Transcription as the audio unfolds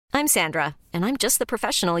I'm Sandra, and I'm just the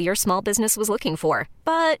professional your small business was looking for.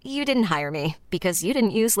 But you didn't hire me because you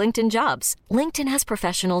didn't use LinkedIn Jobs. LinkedIn has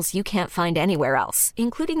professionals you can't find anywhere else,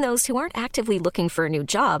 including those who aren't actively looking for a new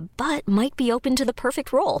job, but might be open to the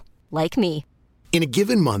perfect role, like me. In a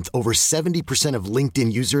given month, over 70% of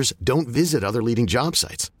LinkedIn users don't visit other leading job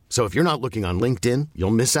sites. So if you're not looking on LinkedIn,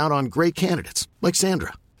 you'll miss out on great candidates like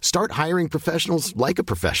Sandra. Start hiring professionals like a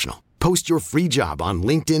professional. Post your free job on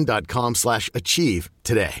linkedin.com/achieve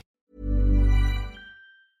today.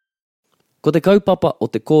 Ko te kaupapa o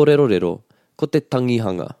te kōrerorero, ko te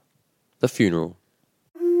tangihanga, the funeral.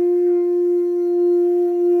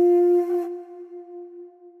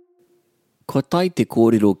 Kua tai te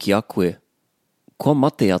kōrero ki a koe, kua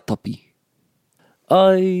mate a tapi.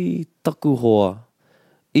 Ai, taku hoa,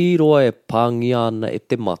 I roa e pāngi ana e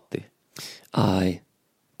te mate. Ai,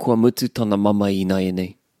 kua mutu tana mama I nai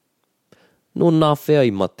nei. No nā whea I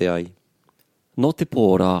mate ai. No te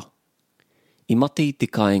pōrā, I mate I te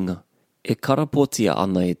kāinga, e karapotia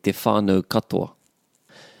ana e te whānau katoa.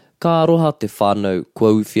 Ka aroha te whānau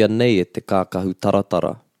kua uwhia nei e te kākahu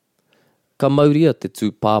taratara. Ka mauria te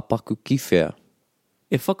tūpāpaku ki whea.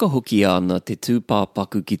 E whakahoki ana te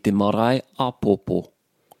tūpāpaku ki te marae a pōpō.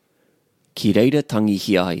 Ki reira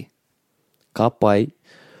tangihi ai. Ka pai,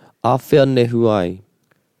 a whea nehu ai.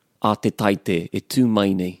 A te taite e tū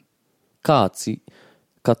mai nei. Ka ati,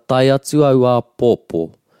 ka tai atu au a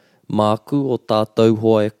pōpō, māku o tātou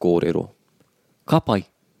hoa e kōrero. Ka pai,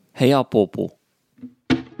 hei a pōpō.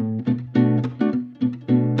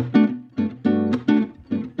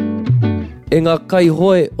 E ngā kai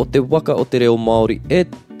hoe o te waka o te reo Māori e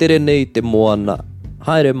tere nei te moana.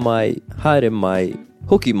 Haere mai,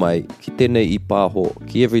 hoki mai, ki tēnei I pāho,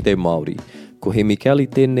 ki Everyday Māori. Ko Hemi Kelly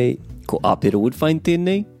tēnei. Ko Apera Woodfine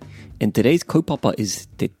tēnei. And today's kaupapa is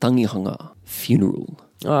te tangihanga funeral.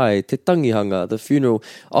 Ai, te tangihanga, the funeral.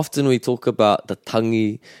 Often we talk about the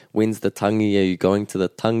tangi. When's the tangi? Are you going to the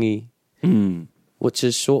tangi? Which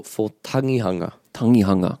is short for tangihanga.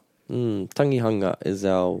 Tangihanga. Tangihanga is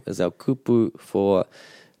our kupu for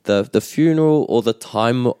the funeral or the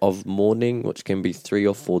time of mourning, which can be 3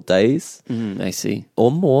 or 4 days. I see.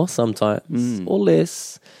 Or more sometimes, or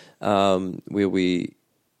less, where we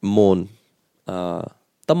mourn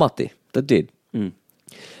the mate, the dead.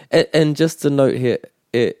 And just a note here,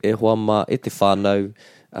 e hoa mā, e te whānau,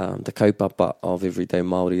 the kaupapa of Everyday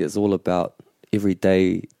Māori is all about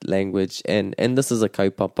everyday language, and this is a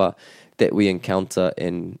kaupapa that we encounter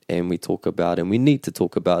and we talk about, and we need to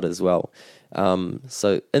talk about as well.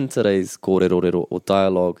 So in today's kōrerorero or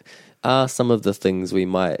dialogue are some of the things we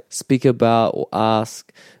might speak about or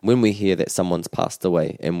ask when we hear that someone's passed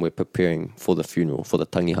away and we're preparing for the funeral, for the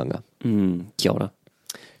tangihanga. Kia ora.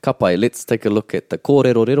 Ka pai, let's take a look at the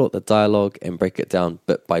kōrerorero, the dialogue, and break it down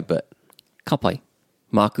bit by bit. Ka pai,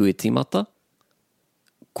 māku e timata.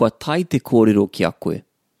 Kua tai te kōrero ki a koe,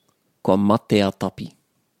 kua mate a tapi.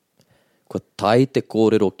 Kua tai te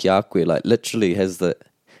kōrero ki a koe, like literally, has the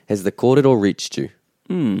kōrero reached you?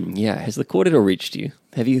 Yeah, has the kōrero reached you?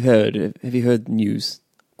 Have you heard news?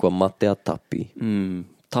 Kua mate a tapi.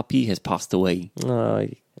 Tapi has passed away.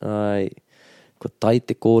 Ai. Kua tai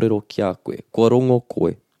te kōrero ki a koe, kua rongo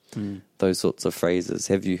koe. Those sorts of phrases.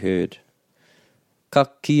 Have you heard? Ka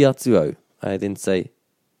ki atu au. I then say,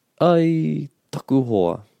 ai, taku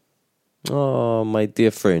hoa. Oh, my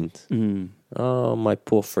dear friend. Oh, my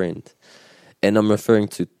poor friend. And I'm referring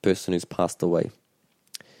to the person who's passed away.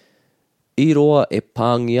 I roa e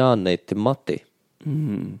pāngi ana e te mate.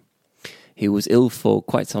 He was ill for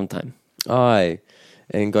quite some time. Aye.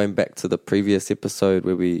 And going back to the previous episode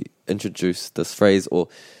where we introduced this phrase, or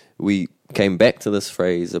we came back to this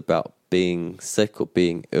phrase about being sick or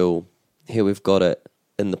being ill. Here we've got it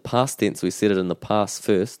in the past tense. We said it in the past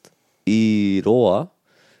first. I roa.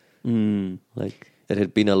 Like it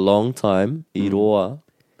had been a long time. I roa.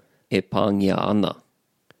 E pāngia ana.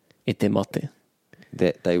 E te mate.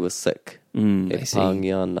 That they were sick. E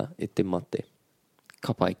pāngia ana e te mate.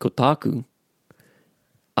 Ka pai, ko tāku.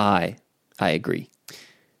 I agree.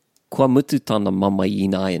 Kua mutu tana mamai I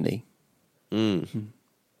nāia nei.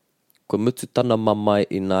 Kua mutu tana mamai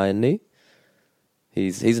I nāia nei.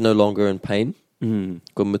 He's no longer in pain.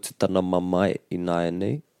 Kua mutu tana mamai I nāia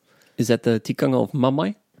nei. Is that the tikanga of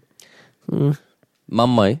mamai?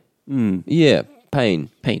 Mamai? Yeah, pain.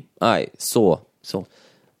 Pain. Ai, sore.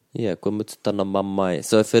 Yeah, kua mutu tana mamai.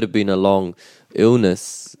 So if it had been a long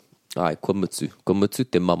illness, ai, kua mutu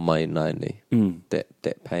te mamai nai nei.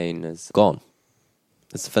 That pain is gone.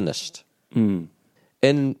 It's finished.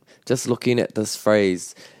 And just looking at this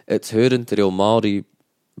phrase, it's heard in te reo Māori,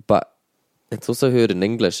 but it's also heard in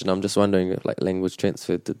English, and I'm just wondering if like language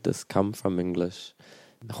transfer, did this come from English?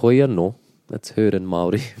 Hoi anō. That's heard in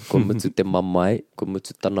Māori. Ko mutu te mamai, ko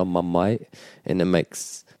mutu tana mamai, and it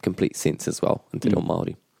makes complete sense as well in te reo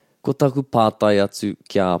Māori. Ko taku pātai atu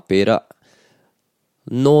kia pēra,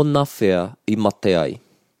 nō nā whea I mate ai.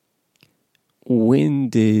 When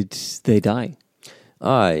did they die?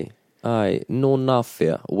 Ai, nō nā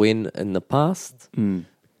whea, when in the past,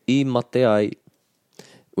 I mate ai,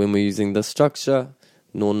 when we're using the structure,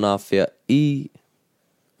 nō nā whea I,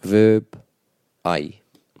 verb, ai.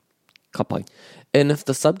 Ka pai. And if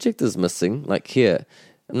the subject is missing, like here,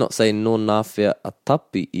 I'm not saying nō nā whea a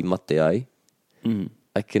tapi I mate ai.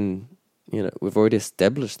 I can, we've already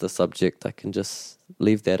established the subject. I can just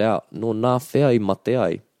leave that out. Nō nā whea I mate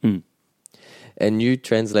ai. And you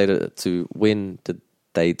translated it to when did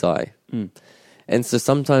they die. And so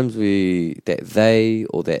sometimes that they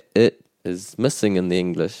or that it is missing in the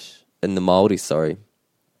English, in the Māori, sorry.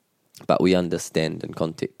 But we understand in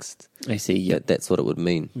context. I see, yeah. That's what it would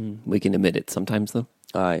mean. We can admit it sometimes, though.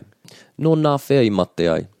 Ai. Nō nā whea I mate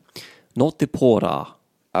ai. Nō te pōrā.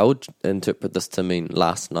 I would interpret this to mean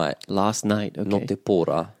last night. Last night, okay. Nō te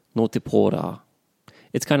pōrā. Nō te pōrā.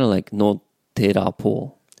 It's kind of like nō te rā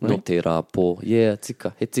pō. Right? Nō te rā pō. Yeah,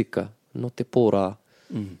 he tika. Nō te pōrā.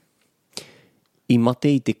 I mate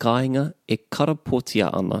I te kāinga e karapotia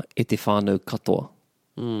ana e te whānau katoa.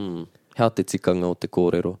 How te tikanga o te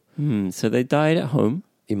kōrero. So they died at home.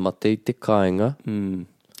 I mate I te kāinga.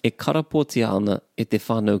 E karapotia ana e te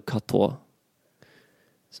whānau katoa.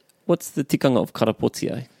 What's the tikanga of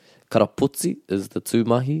karapotia? Karapoti is the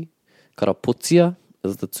tūmahi. Karapotia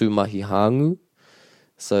is the tūmahi hāngu.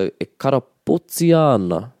 So e karapotia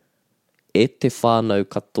ana e te whānau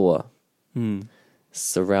katoa.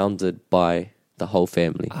 Surrounded by the whole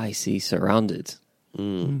family. I see, surrounded.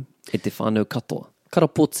 E te whānau katoa.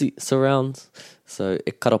 Karapoti surrounds. So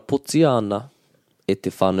e karapotia ana e te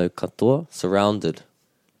whānau katoa, surrounded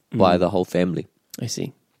by the whole family. I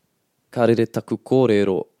see. Ka rere taku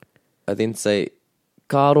kōrero, I then say,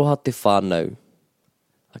 ka aroha te whānau.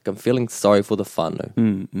 Like I'm feeling sorry for the whānau.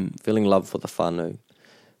 Feeling love for the whānau.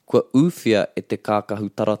 Kua uwhia e te kākahu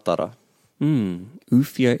taratara.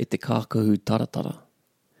 Uwhia e te kākahu taratara.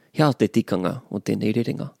 Hea te tikanga o tēnei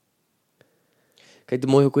rerenga. Kei te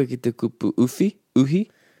moe koe ki te kupu uwhi, uhi.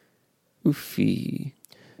 Uwhi.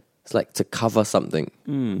 It's like to cover something.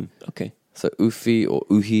 Okay. So uwhi or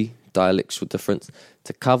uhi, dialectual difference.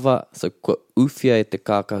 To cover, so kua uwhia e te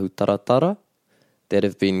kākahu taratara that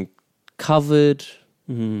have been covered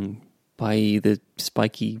by the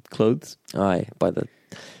spiky clothes. Aye, by the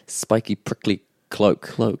spiky prickly cloak.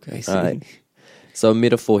 Cloak, I see. Aye. So a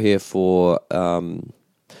metaphor here for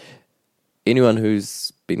anyone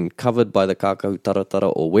who's been covered by the kākahu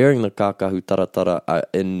taratara or wearing the kākahu taratara are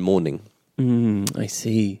in mourning. I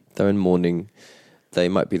see. They're in mourning. They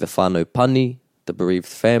might be the whānau pani, the bereaved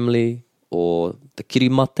family, or the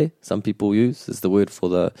kirimate, some people use, is the word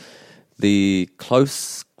for the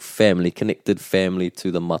close family, connected family to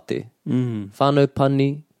the mate. Whānau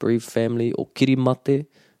pani, bereaved family, or kirimate,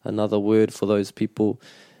 another word for those people.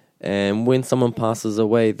 And when someone passes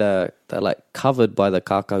away, they're like covered by the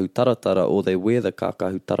kākahu taratara, or they wear the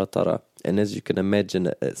kākahu taratara. And as you can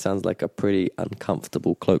imagine, it sounds like a pretty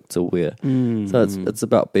uncomfortable cloak to wear. So it's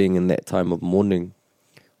about being in that time of mourning.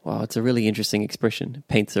 Wow, it's a really interesting expression. It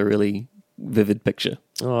paints a really vivid picture.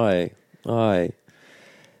 Aye.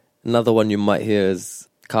 Another one you might hear is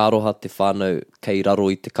ka aroha te whānau kei raro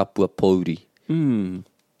I te kapua pouri.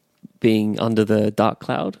 Being under the dark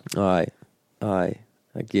cloud. Aye.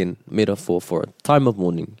 Again, metaphor for a time of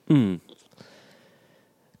mourning.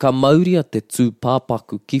 Ka mauria te tū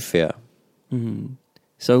pāpaku ki whea.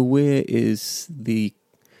 So where is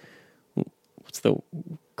what's the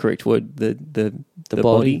correct word? The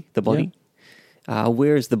body? The body? Yeah.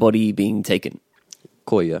 Where is the body being taken?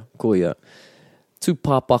 Koia. Tū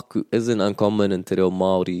pāpaku isn't uncommon in te reo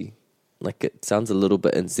Māori. Like it sounds a little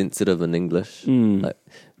bit insensitive in English. Like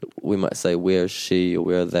we might say, where is she or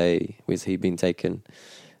where are they? Where's he been taken?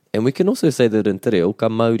 And we can also say that in te reo, ka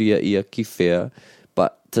mauria ia ki whea.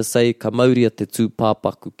 But to say ka mauria te tū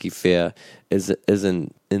pāpaku ki whea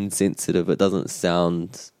isn't insensitive. It doesn't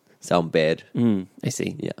sound bad. I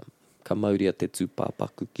see. Yeah. Ka mauria te tū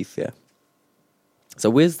pāpaku ki whea.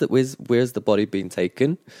 So where's the body being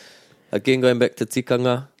taken? Again, going back to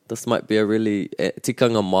tikanga, this might be a really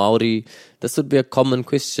tikanga Māori. This would be a common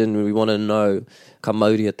question. We want to know ka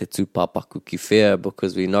mauria te tū pāpaku ki whea,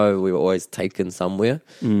 because we know we were always taken somewhere.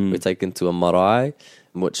 We're taken to a marae,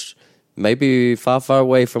 which may be far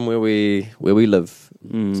away from where we live.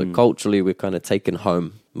 So culturally, we're kind of taken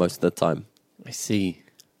home most of the time. I see.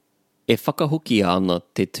 E whakahoki ana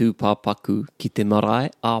te tū pāpaku ki te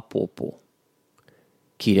marae āpōpō.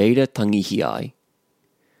 Ki reira tangihi ai.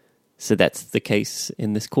 So that's the case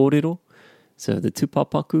in this kōrero. So the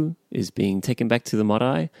tūpāpaku is being taken back to the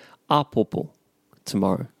marae. Āpopo,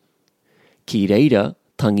 tomorrow. Ki reira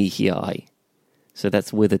tangihi ai. So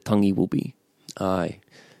that's where the tangi will be. Ai.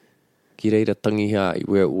 Ki reira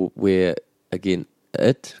tangihanga, where again,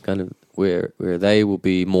 it, kind of, where they will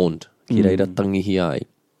be mourned. Ki reira tangihanga.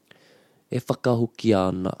 E whakahoki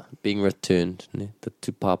ana, being returned. Ne? The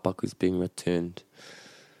tūpāpaku is being returned.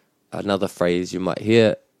 Another phrase you might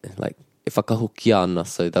hear, like, e whakahoki ana,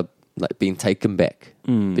 so they're like being taken back,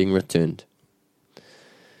 being returned.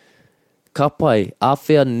 Ka pai,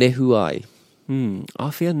 āwhea nehu ai.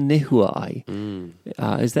 Āwhea nehu ai.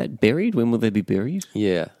 Is that buried? When will they be buried?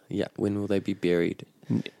 Yeah. When will they be buried?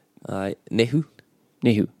 Nehu.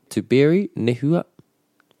 Nehu. To bury, nehua.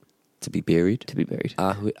 To be buried. To be buried.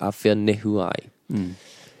 Āwhea nehu ai.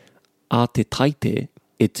 A te taite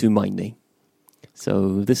e tū mai nei.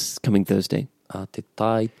 So this coming Thursday. A te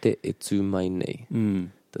taite e tū mai nei.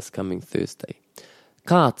 This coming Thursday.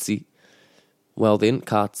 Kāti. Well then,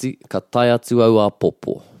 kāti, ka tai atu au a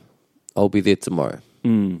popo. I'll be there tomorrow.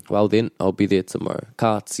 Well then, I'll be there tomorrow.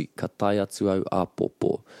 Kāti, ka tai atu au a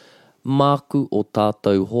popo. Māku o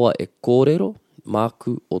tātou hoa e kōrero.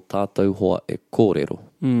 Māku o tātou hoa e kōrero.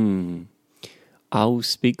 I'll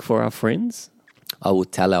speak for our friends? I will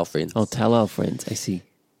tell our friends. I'll tell our friends, I see.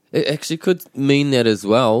 It actually could mean that as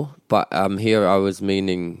well, but here I was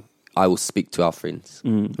meaning I will speak to our friends.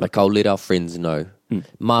 Like I'll let our friends know.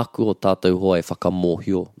 Māku o tātou hoa e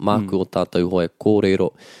whakamohio. Māku o tātou hoa e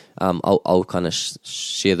kōrero. I'll kind of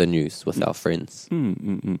share the news with our friends.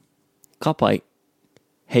 Ka pai,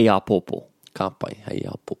 hei a popo. Ka pai, hei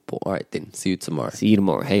a popo. All right then, see you tomorrow. See you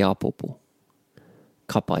tomorrow, hei a popo.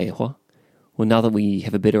 Ka pai e hoa. Well, now that we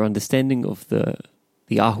have a better understanding of the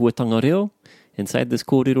āhuatanga reo inside this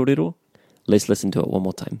kōrero rero, let's listen to it one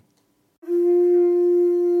more time.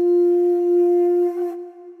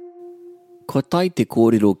 Ko tai te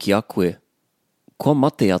kōrero ki a koe, ko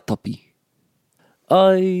mate a tapi.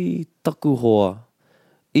 Ai, taku hoa,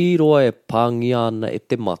 I roa e pāngi ana e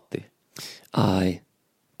te mate. Ai,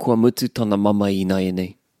 kua mutu tana mama I nai e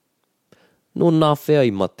nei. No nā whea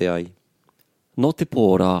I mate ai. No te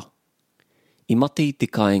pō rā, I mate I te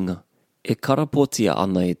kāinga, e karapotia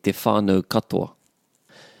ana e te whānau katoa.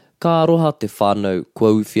 Ka aroha te whānau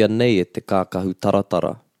kua uwhia nei e te kākahu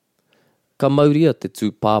taratara. Ka mauria te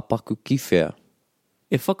tūpāpaku ki whea.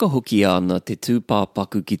 E whakahoki ana te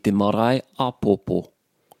tūpāpaku ki te marae a pōpō.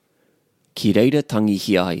 Ki reira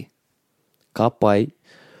tangihi ai. Ka pai,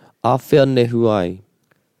 āwhea nehu ai.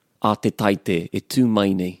 A te taite e tū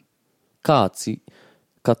mai nei. Kāti,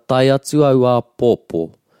 ka tai atu au a pōpō.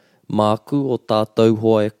 Māku o tātou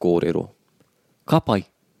hoa e kōrero. Ka pai,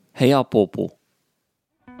 hei a pōpō.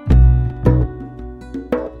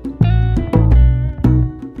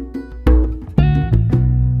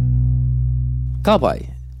 Ka pai,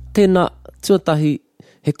 tēnā tuatahi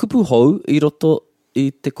he kupu hou I roto I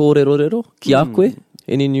te kōrero rero, ki a koe.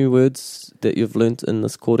 Any new words that you've learnt in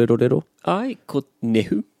this kōrero rero? Ai, ko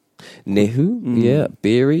nehu. Nehu, yeah,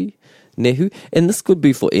 bury, nehu. And this could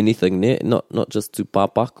be for anything, ne? Not just to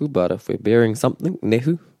pāpaku, but if we're burying something,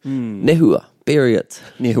 nehu. Nehua, bury it.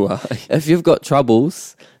 Nehua. If you've got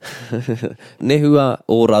troubles, nehua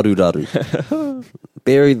o raru.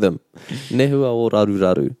 Bury them. Nehua o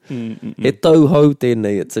raru. He tau hou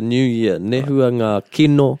tēnei, it's a new year. Nehua ngā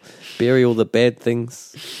kino, bury all the bad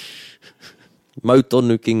things.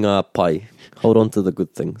 Mautonu ki ngā pai. Hold on to the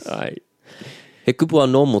good things. Ai. He kupu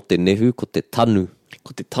anō mo te nehu ko te tanu.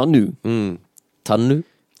 Ko te tanu. Tanu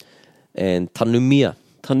and tanumia.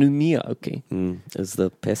 Tanumia, okay. Is the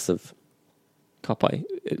passive. Ka pai.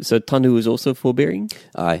 So tanu is also for burying?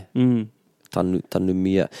 Ai.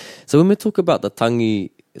 Tanumia. So when we talk about the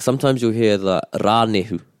tangi, sometimes you'll hear the rā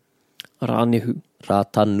nehu. Rā nehu.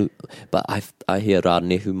 Rā tanu. But I hear rā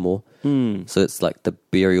nehu more. So it's like the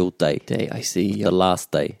burial day. Day, I see. The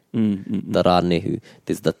last day. The rā nehu.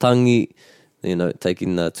 There's the tangi,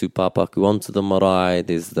 taking the tūpāpaku onto the marae.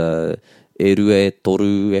 There's the e rue,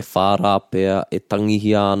 toru, e whārā pēr, e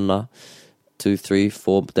tangihi ana. 2, 3,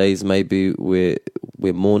 4 days maybe we're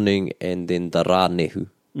mourning, and then the rā nehu.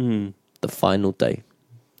 The final day,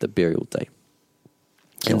 the burial day.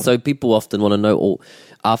 And so people often want to know,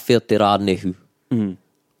 āwhea te rā nehu.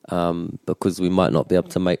 Because we might not be able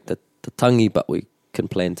to make the tangi, but we can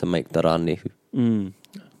plan to make the rā nehu.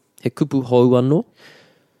 He kupu hou anō?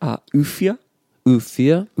 Uwhia.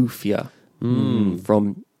 Uwhia. Uwhia.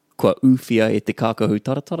 From kua uwhia e te kākahu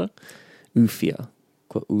taratara. Uwhia.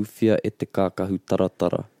 Kua uwhia e te kākahu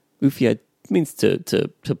taratara. Uwhia means to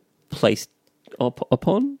place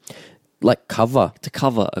upon. like cover. To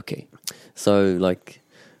cover, okay. So like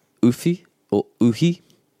uwhi or uhi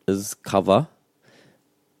is cover.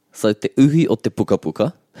 So te uhi o te puka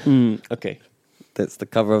puka. Okay. That's the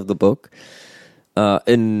cover of the book.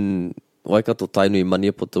 In Waikato Tainui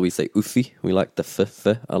Maniapoto, we say uwhi. We like the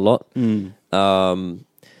fi a lot.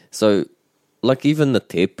 So, like even the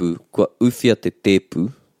tepu, kua uwhia te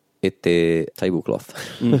tepu e te tablecloth.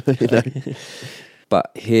 You know?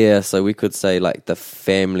 But here, so we could say like the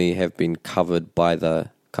family have been covered by the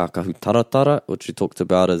kākahu taratara, which we talked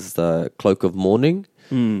about as the cloak of mourning.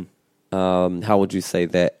 How would you say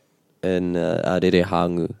that in a rere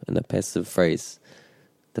hāngu, in a passive phrase?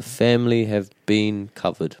 The family have been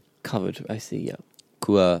covered. Covered, I see, yeah.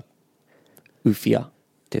 Kua Uwhia.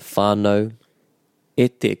 te whānau. E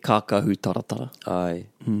te kākahu taratara.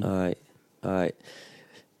 Ai.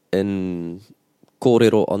 In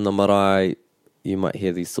kōrero on the marae, you might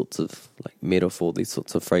hear these sorts of like metaphor, these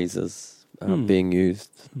sorts of phrases being used.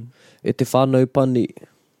 E te whānau pani,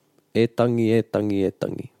 e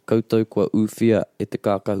tangi. Koutou kua uwhia e te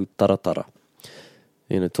kākahu taratara.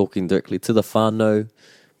 You know, talking directly to the whānau,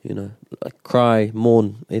 you know, like cry,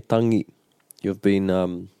 mourn, e tangi. You've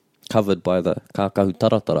been covered by the kākahu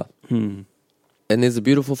taratara. And there's a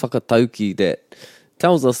beautiful whakatauki that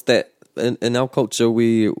tells us that in our culture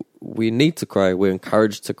we need to cry, we're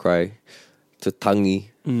encouraged to cry, to tangi.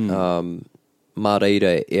 Mā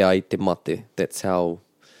reira e ai te mate. That's how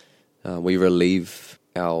we relieve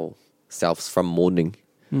ourselves from mourning.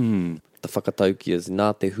 The whakatauki is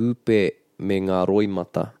nā te hupe me ngā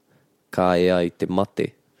roimata ka e ai te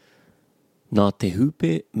mate. Nā te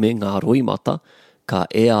hupe me ngā roimata ka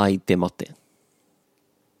e ai te mate.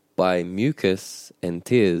 By mucus and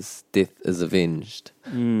tears, death is avenged.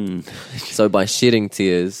 So by shedding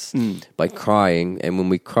tears, by crying, and when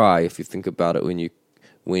we cry, if you think about it,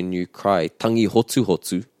 when you cry, tangi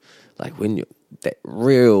hotu, like when you that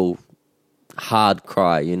real hard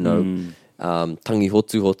cry, you know, tangi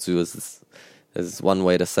hotu is one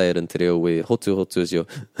way to say it in te reo, where hotu is your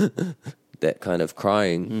that kind of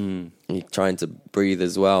crying. You're trying to breathe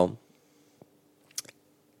as well.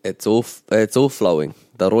 It's all flowing.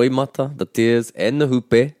 The roimata, the tears, and the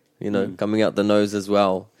hupe, you know, coming out the nose as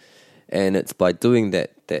well. And it's by doing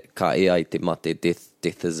that ka e ai te mate,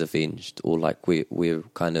 death is avenged, or like we're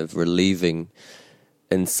kind of relieving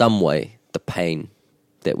in some way the pain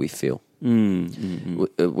that we feel.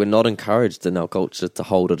 We're not encouraged in our culture to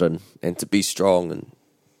hold it in and to be strong and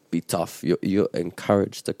be tough. You're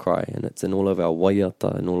encouraged to cry, and it's in all of our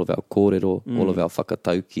waiata, in all of our kōrero, all of our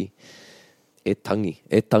whakatauki. E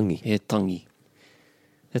tangi.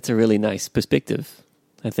 That's a really nice perspective.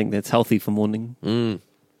 I think that's healthy for mourning.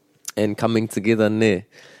 And coming together, ne,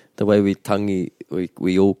 the way we tangi,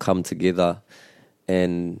 we all come together,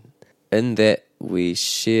 and in that we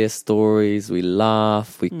share stories, we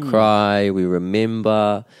laugh, we cry, we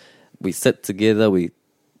remember, we sit together, we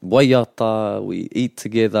waiata, we eat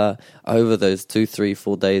together over those 2, 3,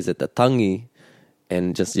 4 days at the tangi,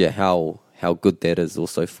 and just how good that is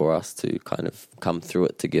also for us to kind of come through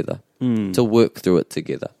it together, to work through it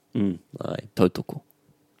together. Ai, tautoko.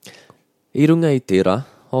 I runga i tērā,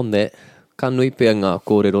 on that, ka nui pēr ngā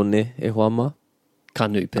kōrero ne, e hoama? Ka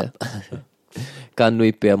nui pēr. Ka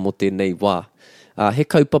nui pēr mo tēnei wā. He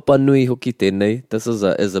kaupapa nui hoki tēnei. This is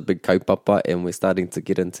a big kaupapa, and we're starting to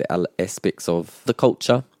get into aspects of the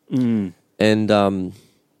culture. And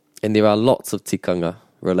there are lots of tikanga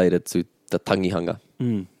related to the tangihanga.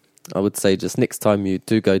 I would say just next time you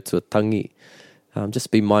do go to a tangi,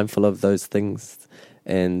 just be mindful of those things,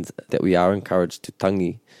 and that we are encouraged to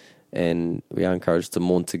tangi, and we are encouraged to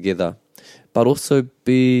mourn together, but also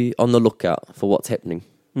be on the lookout for what's happening.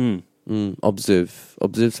 Observe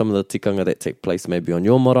some of the tikanga that take place maybe on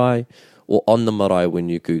your marae or on the marae when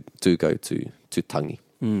you do go to tangi.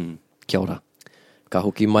 Kia ora. Ka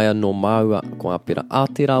hoki mai anō māua ko ngā pera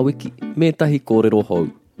ātera wiki me tahi kōrero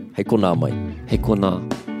hou. Hei kona mai. Hei kona.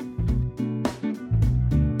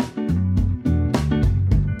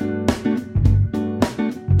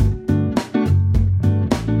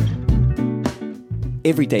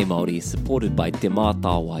 Everyday Māori is supported by Te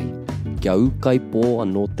Mātāwai. Kia ukai pō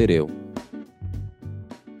anō te reo.